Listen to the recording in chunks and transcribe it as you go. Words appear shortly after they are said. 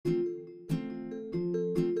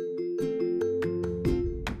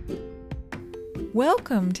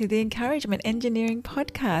Welcome to the Encouragement Engineering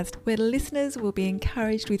Podcast, where listeners will be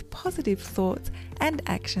encouraged with positive thoughts and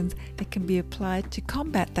actions that can be applied to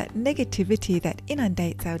combat that negativity that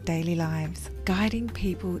inundates our daily lives, guiding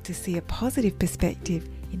people to see a positive perspective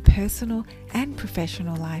in personal and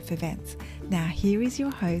professional life events. Now here is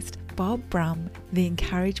your host, Bob Brum, the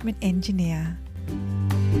Encouragement Engineer.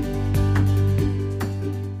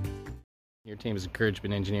 Your team's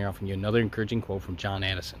encouragement engineer offering you another encouraging quote from John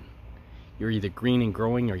Addison. You're either green and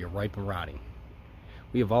growing or you're ripe and rotting.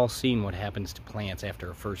 We have all seen what happens to plants after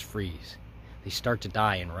a first freeze. They start to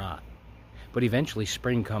die and rot. But eventually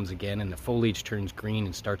spring comes again and the foliage turns green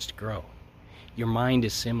and starts to grow. Your mind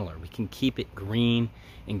is similar. We can keep it green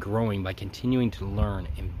and growing by continuing to learn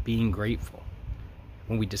and being grateful.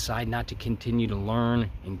 When we decide not to continue to learn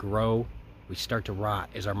and grow, we start to rot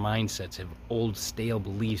as our mindsets have old stale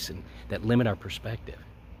beliefs that limit our perspective.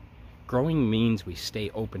 Growing means we stay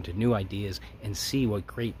open to new ideas and see what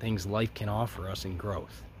great things life can offer us in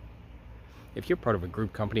growth. If you're part of a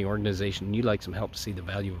group, company, organization, and you'd like some help to see the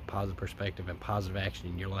value of positive perspective and positive action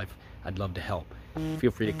in your life, I'd love to help.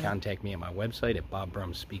 Feel free to contact me at my website at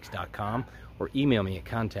bobbrumspeaks.com or email me at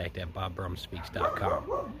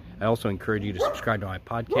contact@bobbrumspeaks.com. I also encourage you to subscribe to my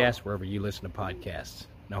podcast wherever you listen to podcasts.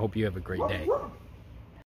 And I hope you have a great day.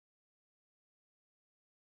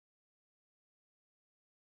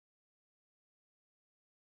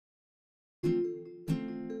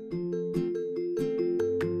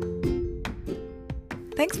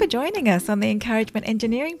 Thanks for joining us on the Encouragement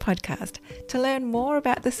Engineering Podcast. To learn more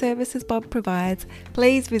about the services Bob provides,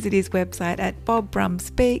 please visit his website at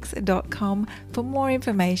bobbrumspeaks.com for more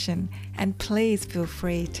information. And please feel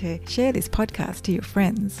free to share this podcast to your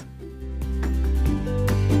friends.